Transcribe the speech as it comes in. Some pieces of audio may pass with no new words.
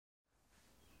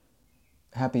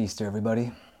Happy Easter,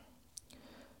 everybody.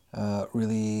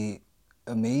 Really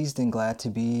amazed and glad to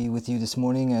be with you this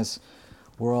morning as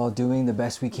we're all doing the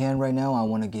best we can right now. I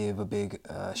want to give a big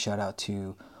shout out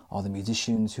to all the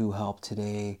musicians who helped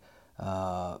today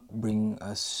bring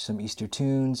us some Easter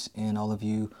tunes, and all of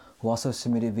you who also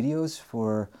submitted videos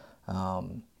for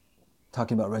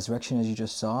talking about resurrection, as you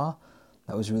just saw.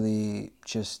 That was really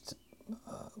just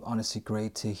honestly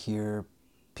great to hear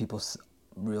people's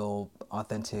real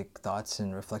authentic thoughts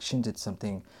and reflections. It's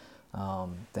something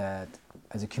that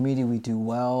as a community we do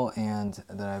well, and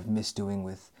that I've missed doing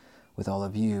with all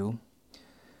of you.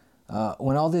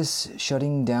 When all this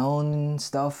shutting down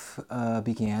stuff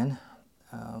began,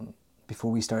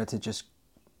 before we started to just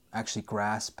actually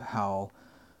grasp how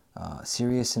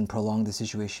serious and prolonged the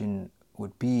situation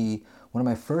would be, one of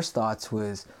my first thoughts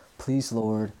was, please,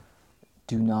 Lord,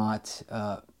 do not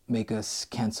make us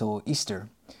cancel Easter,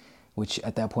 which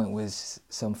at that point was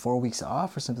some 4 weeks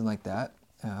off or something like that.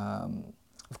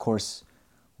 Of course,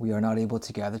 we are not able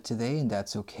to gather today, and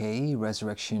that's okay.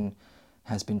 Resurrection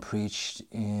has been preached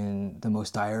in the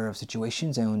most dire of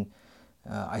situations, and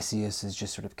I see us as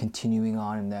just sort of continuing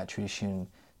on in that tradition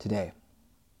today.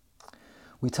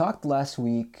 We talked last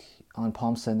week on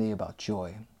Palm Sunday about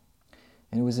joy,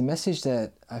 and it was a message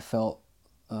that I felt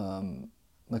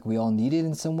like we all needed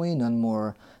in some way, none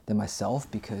more than myself,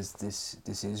 because this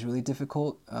is really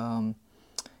difficult.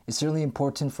 It's certainly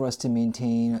important for us to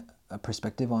maintain a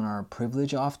perspective on our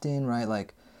privilege often, right?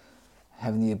 Like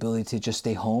having the ability to just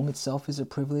stay home itself is a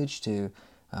privilege, to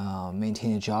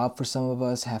maintain a job for some of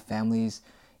us, have families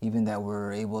even that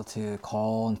we're able to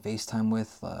call and FaceTime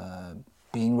with,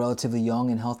 being relatively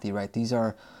young and healthy, right? These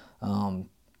are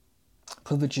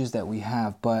privileges that we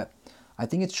have, but I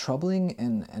think it's troubling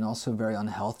and also very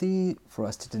unhealthy for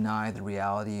us to deny the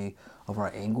reality of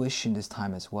our anguish in this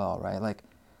time as well, right? Like,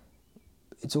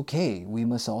 it's okay. We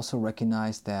must also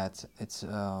recognize that it's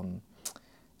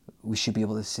we should be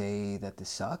able to say that this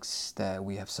sucks, that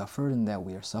we have suffered, and that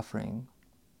we are suffering.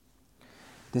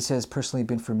 This has personally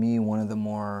been for me one of the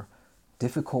more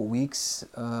difficult weeks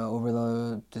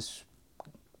over this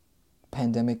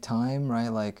pandemic time, right?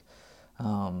 Like,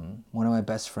 one of my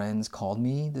best friends called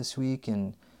me this week,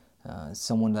 and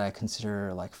someone that I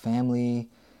consider like family,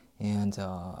 and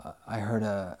I heard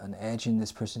an edge in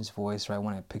this person's voice right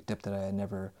when I picked up that I had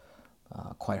never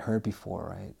quite heard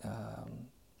before, right?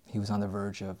 He was on the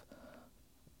verge of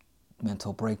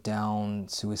mental breakdown,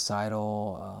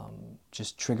 suicidal,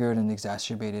 just triggered and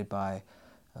exacerbated by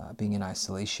being in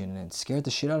isolation, and it scared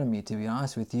the shit out of me, to be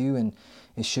honest with you, and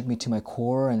it shook me to my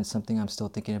core, and it's something I'm still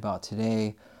thinking about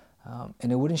today.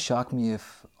 And it wouldn't shock me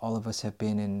if all of us have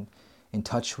been in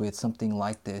touch with something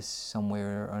like this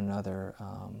somewhere or another,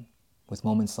 with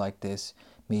moments like this,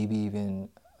 maybe even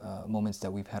moments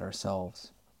that we've had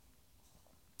ourselves.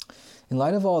 In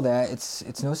light of all that,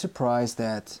 it's no surprise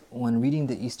that when reading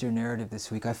the Easter narrative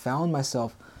this week, I found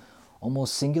myself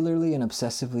almost singularly and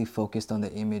obsessively focused on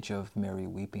the image of Mary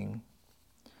weeping.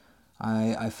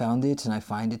 I found it, and I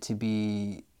find it to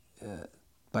be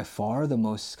by far the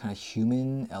most kind of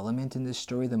human element in this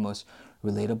story, the most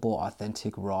relatable,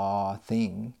 authentic, raw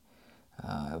thing.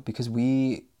 Because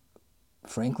we,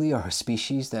 frankly, are a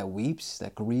species that weeps,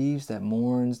 that grieves, that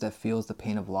mourns, that feels the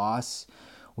pain of loss.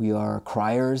 We are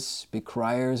criers, big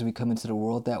criers. We come into the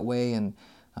world that way, and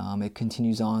it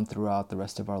continues on throughout the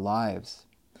rest of our lives.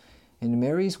 And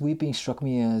Mary's weeping struck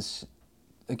me as,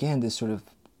 again, this sort of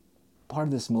part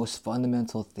of this most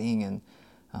fundamental thing, and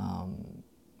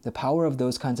the power of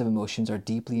those kinds of emotions are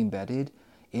deeply embedded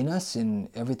in us, in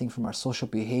everything from our social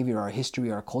behavior, our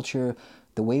history, our culture,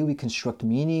 the way we construct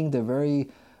meaning, the very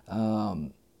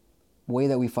way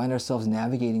that we find ourselves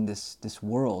navigating this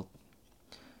world.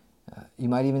 You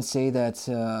might even say that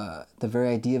the very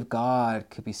idea of God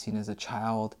could be seen as a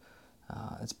child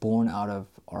that's born out of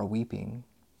our weeping.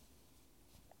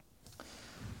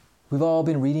 We've all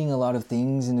been reading a lot of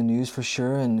things in the news for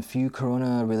sure, and a few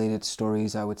corona-related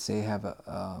stories I would say have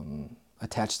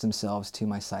attached themselves to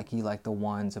my psyche, like the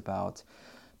ones about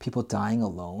people dying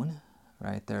alone,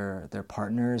 right? Their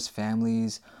partners,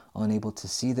 families, unable to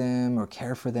see them or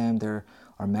care for them. There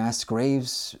are mass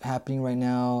graves happening right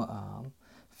now.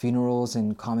 Funerals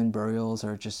and common burials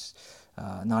are just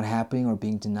not happening or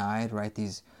being denied, right?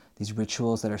 These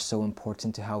rituals that are so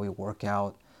important to how we work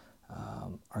out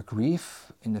our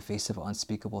grief in the face of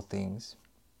unspeakable things.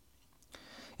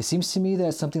 It seems to me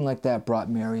that something like that brought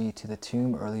Mary to the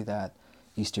tomb early that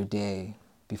Easter day,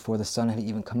 before the sun had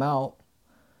even come out,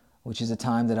 which is a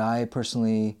time that I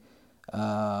personally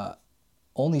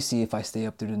only see if I stay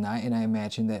up through the night, and I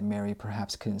imagine that Mary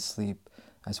perhaps couldn't sleep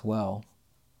as well.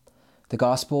 The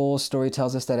gospel story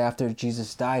tells us that after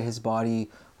Jesus died, his body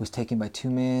was taken by two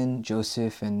men,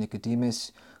 Joseph and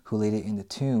Nicodemus, who laid it in the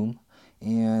tomb.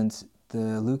 And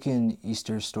the Lucan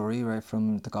Easter story, right,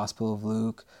 from the Gospel of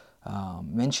Luke,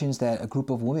 mentions that a group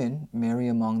of women, Mary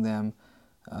among them,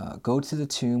 go to the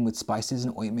tomb with spices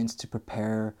and ointments to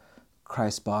prepare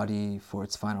Christ's body for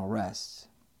its final rest.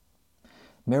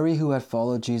 Mary, who had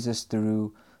followed Jesus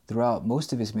throughout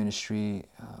most of his ministry,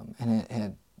 and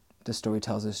had, the story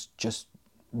tells us, just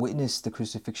witnessed the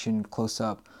crucifixion close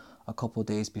up a couple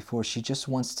days before. She just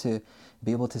wants to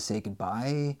be able to say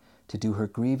goodbye, to do her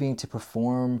grieving, to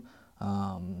perform,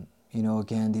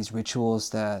 again, these rituals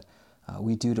that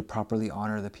we do to properly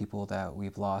honor the people that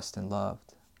we've lost and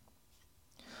loved.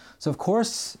 So, of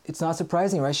course, it's not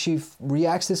surprising, right? She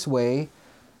reacts this way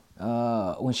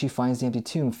when she finds the empty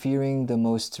tomb, fearing the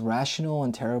most rational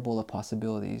and terrible of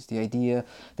possibilities. The idea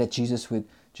that Jesus would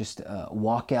just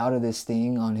walk out of this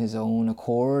thing on his own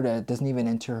accord doesn't even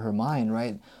enter her mind,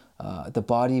 right? The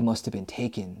body must have been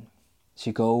taken.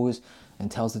 She goes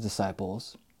and tells the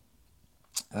disciples,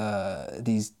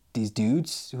 these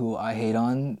dudes who I hate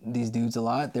on these dudes a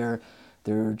lot, they're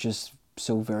just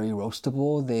so very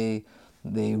roastable.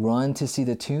 They run to see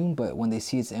the tomb, but when they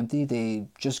see it's empty, they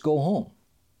just go home,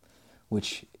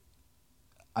 which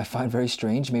I find very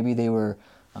strange. Maybe they were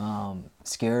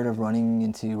scared of running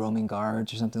into Roman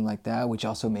guards or something like that, which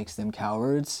also makes them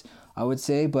cowards, I would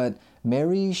say. But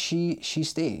Mary, she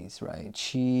stays, right?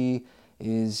 She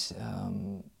is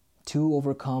too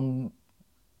overcome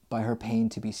by her pain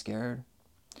to be scared.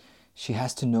 She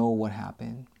has to know what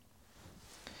happened.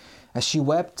 As she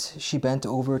wept, she bent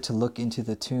over to look into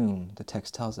the tomb, the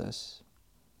text tells us.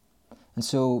 And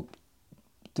so,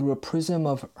 through a prism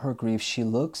of her grief, she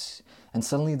looks, and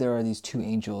suddenly there are these two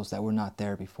angels that were not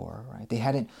there before, right? They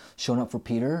hadn't shown up for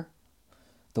Peter,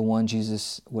 the one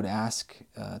Jesus would ask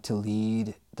to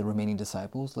lead the remaining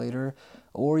disciples later,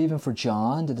 or even for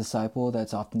John, the disciple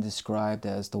that's often described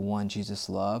as the one Jesus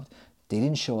loved. They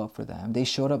didn't show up for them. They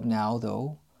showed up now,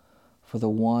 though, for the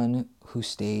one who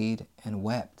stayed and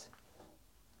wept.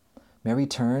 Mary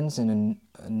turns, and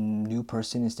a new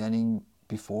person is standing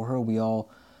before her. We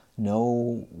all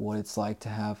know what it's like to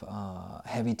have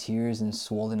heavy tears and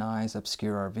swollen eyes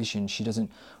obscure our vision. She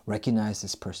doesn't recognize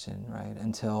this person, right,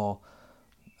 until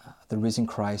the risen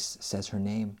Christ says her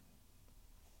name.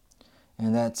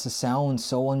 And that's a sound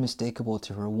so unmistakable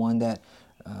to her, one that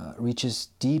reaches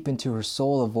deep into her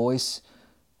soul, a voice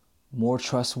more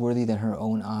trustworthy than her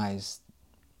own eyes.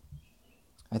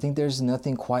 I think there's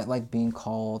nothing quite like being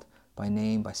called by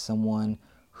name by someone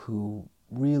who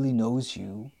really knows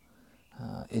you.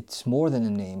 It's more than a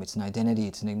name, it's an identity,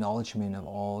 it's an acknowledgement of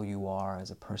all you are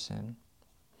as a person.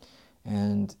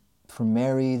 And for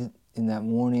Mary, in that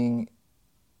morning,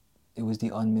 it was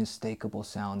the unmistakable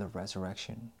sound of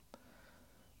resurrection.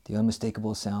 The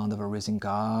unmistakable sound of a risen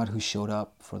God who showed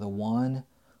up for the one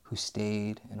who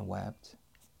stayed and wept.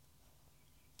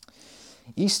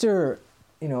 Easter,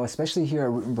 especially here at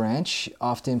Root and Branch,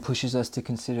 often pushes us to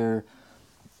consider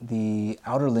the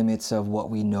outer limits of what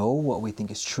we know, what we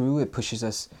think is true. It pushes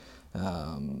us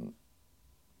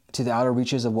to the outer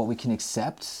reaches of what we can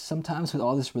accept sometimes with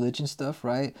all this religion stuff,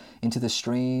 right? Into the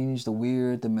strange, the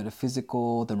weird, the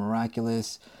metaphysical, the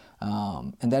miraculous.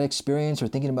 And that experience or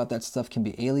thinking about that stuff can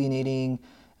be alienating,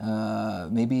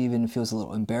 maybe even feels a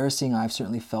little embarrassing. I've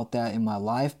certainly felt that in my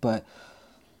life, but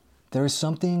there is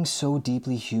something so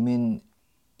deeply human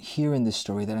here in this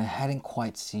story that I hadn't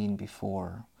quite seen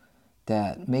before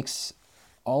that makes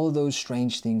all of those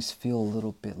strange things feel a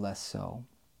little bit less so.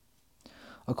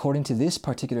 According to this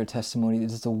particular testimony,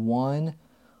 it is the one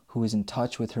who is in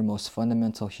touch with her most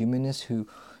fundamental humanness, who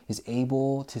is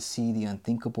able to see the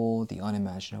unthinkable, the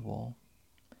unimaginable.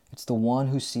 It's the one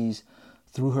who sees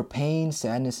through her pain,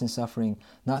 sadness, and suffering,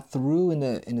 not through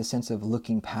in the sense of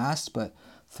looking past, but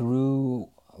through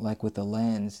like with a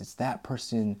lens. It's that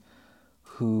person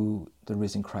who the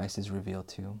risen Christ is revealed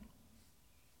to.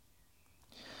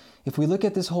 If we look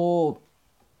at this whole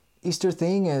Easter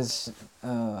thing as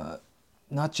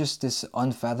not just this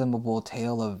unfathomable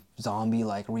tale of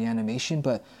zombie-like reanimation,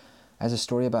 but as a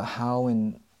story about how,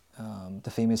 in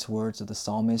the famous words of the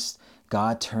psalmist,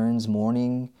 God turns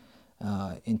mourning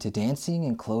into dancing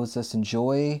and clothes us in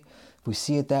joy. If we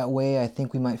see it that way, I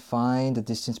think we might find the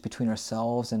distance between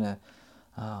ourselves and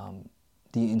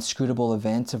the inscrutable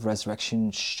event of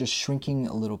resurrection just shrinking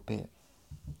a little bit.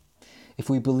 If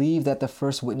we believe that the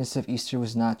first witness of Easter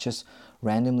was not just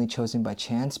randomly chosen by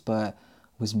chance, but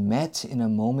was met in a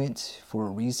moment for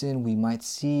a reason, we might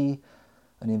see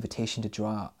an invitation to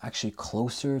draw actually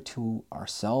closer to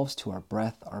ourselves, to our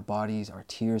breath, our bodies, our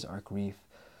tears, our grief,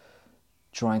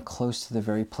 drawing close to the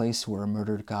very place where a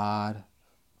murdered God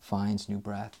finds new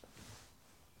breath.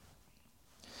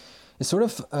 It's sort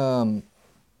of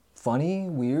funny,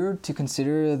 weird to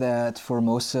consider that for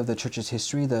most of the church's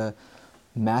history, the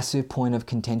massive point of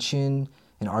contention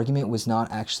and argument was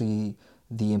not actually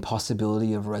the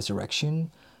impossibility of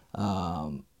resurrection,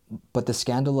 but the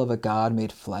scandal of a God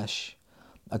made flesh,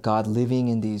 a God living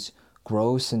in these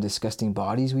gross and disgusting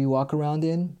bodies we walk around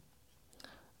in.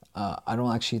 I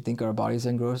don't actually think our bodies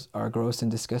are gross and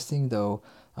disgusting, though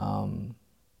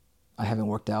I haven't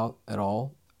worked out at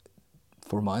all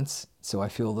for months, so I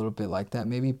feel a little bit like that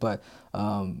maybe, but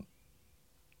a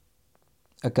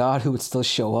God who would still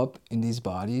show up in these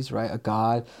bodies, right? A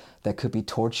God that could be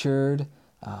tortured,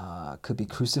 could be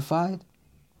crucified.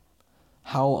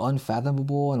 How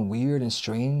unfathomable and weird and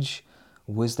strange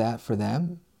was that for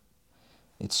them?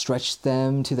 It stretched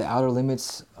them to the outer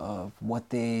limits of what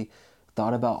they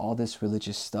thought about all this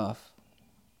religious stuff.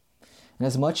 And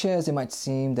as much as it might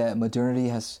seem that modernity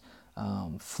has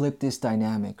flipped this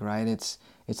dynamic, right? It's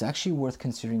actually worth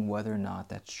considering whether or not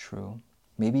that's true.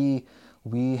 Maybe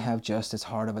we have just as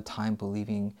hard of a time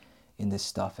believing in this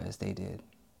stuff as they did.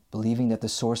 Believing that the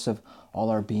source of all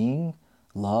our being,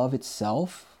 love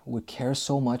itself, would care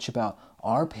so much about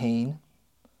our pain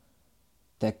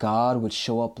that God would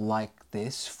show up like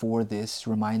this, for this,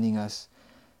 reminding us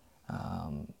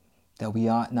that we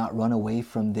ought not run away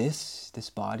from this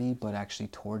body, but actually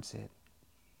towards it.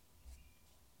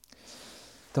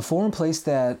 The foreign place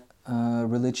that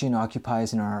religion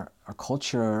occupies in our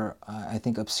culture, I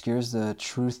think, obscures the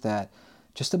truth that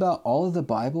just about all of the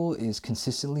Bible is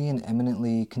consistently and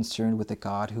eminently concerned with a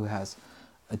God who has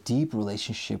a deep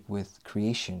relationship with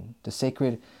creation. The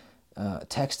sacred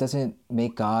text doesn't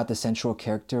make God the central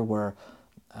character where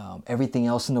everything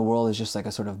else in the world is just like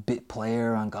a sort of bit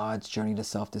player on God's journey to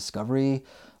self-discovery,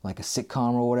 like a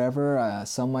sitcom or whatever.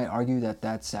 Some might argue that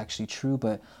that's actually true,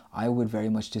 but I would very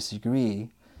much disagree,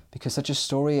 because such a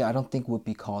story I don't think would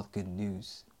be called good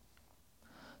news.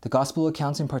 The gospel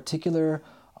accounts in particular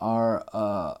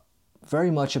are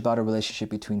very much about a relationship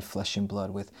between flesh and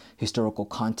blood, with historical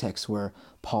context where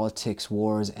politics,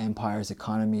 wars, empires,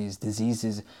 economies,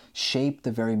 diseases shape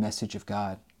the very message of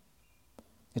God.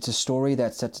 It's a story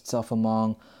that sets itself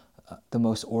among the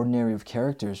most ordinary of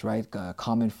characters, right?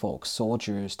 Common folks,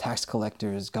 soldiers, tax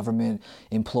collectors, government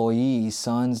employees,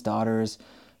 sons, daughters,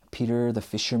 Peter the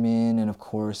fisherman, and of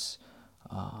course,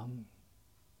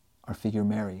 our figure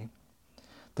Mary.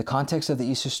 The context of the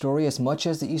Easter story, as much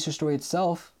as the Easter story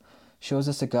itself, shows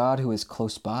us a God who is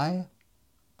close by,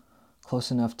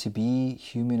 close enough to be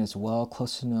human as well,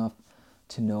 close enough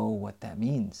to know what that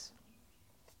means.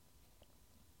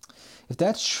 If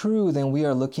that's true, then we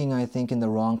are looking, I think, in the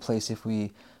wrong place if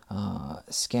we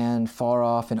scan far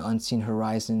off and unseen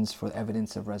horizons for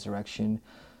evidence of resurrection,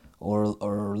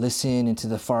 or listen into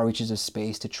the far reaches of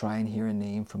space to try and hear a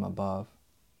name from above.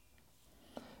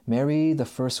 Mary, the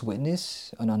first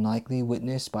witness, an unlikely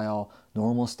witness by all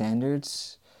normal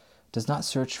standards, does not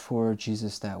search for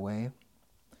Jesus that way.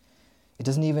 It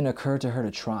doesn't even occur to her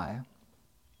to try.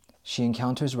 She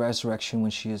encounters resurrection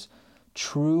when she is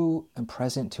true and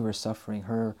present to her suffering,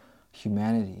 her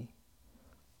humanity.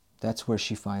 That's where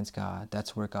she finds God.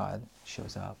 That's where God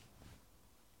shows up.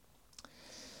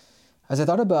 As I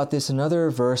thought about this, another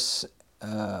verse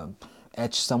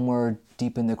etched somewhere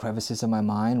deep in the crevices of my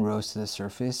mind rose to the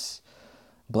surface.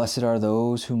 Blessed are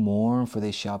those who mourn, for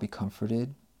they shall be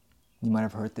comforted. You might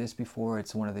have heard this before.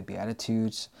 It's one of the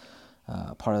Beatitudes,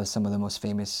 part of some of the most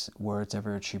famous words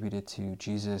ever attributed to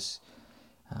Jesus.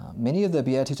 Many of the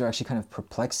Beatitudes are actually kind of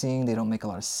perplexing. They don't make a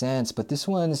lot of sense, but this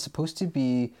one is supposed to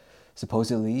be,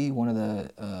 supposedly, one of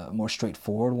the more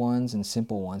straightforward ones and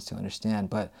simple ones to understand.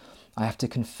 But I have to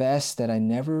confess that I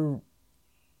never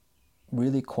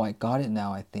really quite got it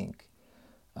now, I think.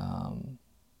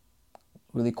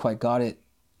 Really quite got it,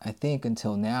 I think,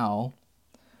 until now,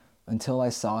 until I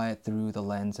saw it through the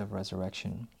lens of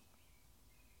resurrection.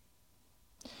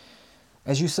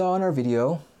 As you saw in our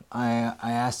video, I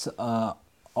asked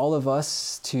all of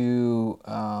us to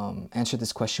answer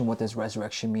this question: what does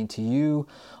resurrection mean to you?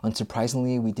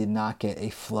 Unsurprisingly, we did not get a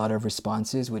flood of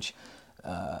responses, which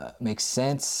makes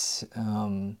sense.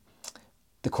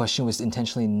 The question was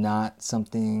intentionally not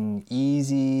something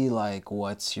easy, like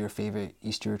what's your favorite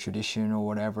Easter tradition or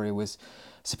whatever. It was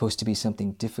supposed to be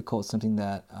something difficult, something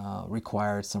that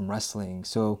required some wrestling.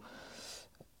 So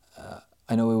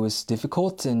I know it was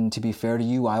difficult, and to be fair to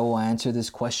you, I will answer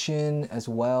this question as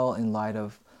well in light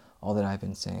of all that I've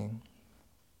been saying.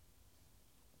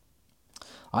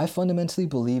 I fundamentally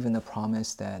believe in the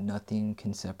promise that nothing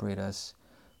can separate us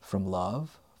from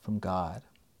love, from God.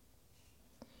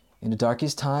 In the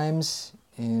darkest times,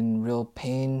 in real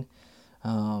pain,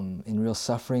 in real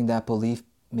suffering, that belief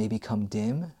may become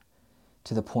dim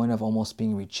to the point of almost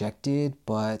being rejected,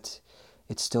 but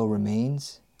it still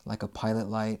remains like a pilot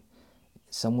light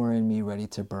somewhere in me ready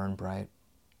to burn bright.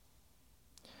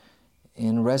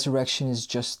 And resurrection is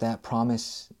just that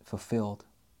promise fulfilled.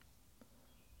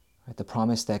 Right? The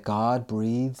promise that God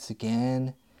breathes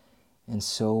again, and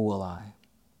so will I.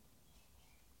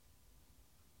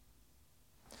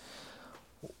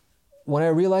 When I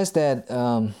realized that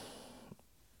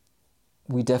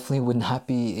we definitely would not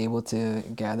be able to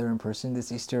gather in person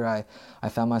this Easter, I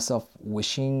found myself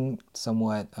wishing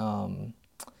somewhat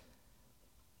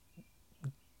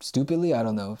stupidly, I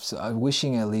don't know, so I'm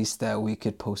wishing at least that we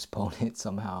could postpone it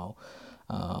somehow.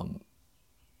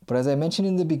 But as I mentioned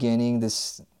in the beginning,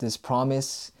 this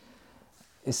promise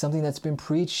is something that's been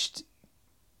preached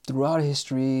throughout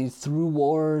history, through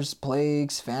wars,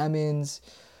 plagues, famines,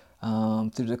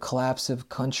 through the collapse of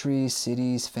countries,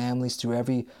 cities, families, through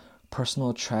every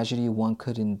personal tragedy one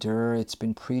could endure. It's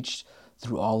been preached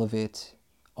through all of it,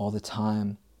 all the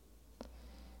time.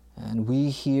 And we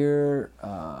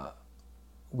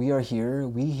are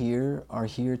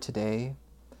here today,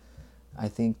 I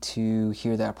think, to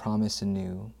hear that promise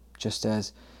anew, just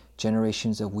as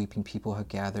generations of weeping people have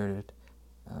gathered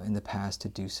in the past to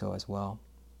do so as well.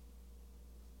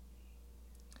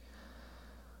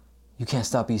 You can't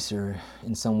stop Easter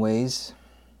in some ways.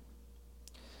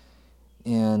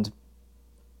 And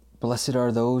blessed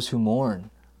are those who mourn,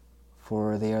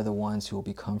 for they are the ones who will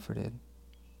be comforted.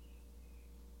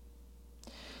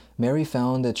 Mary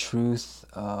found the truth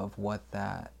of what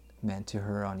that meant to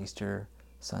her on Easter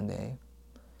Sunday.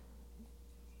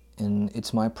 And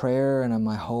it's my prayer and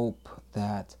my hope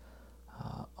that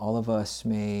all of us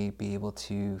may be able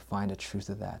to find the truth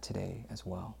of that today as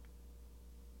well.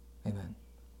 Amen.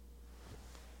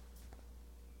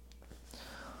 I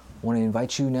want to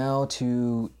invite you now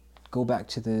to go back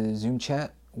to the Zoom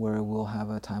chat where we'll have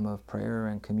a time of prayer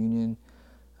and communion.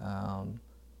 I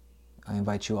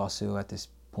invite you also at this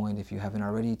point, if you haven't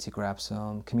already, to grab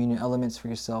some communion elements for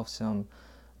yourself, some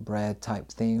bread type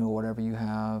thing or whatever you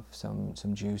have, some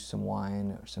juice, some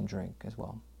wine, or some drink as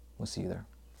well. We'll see you there.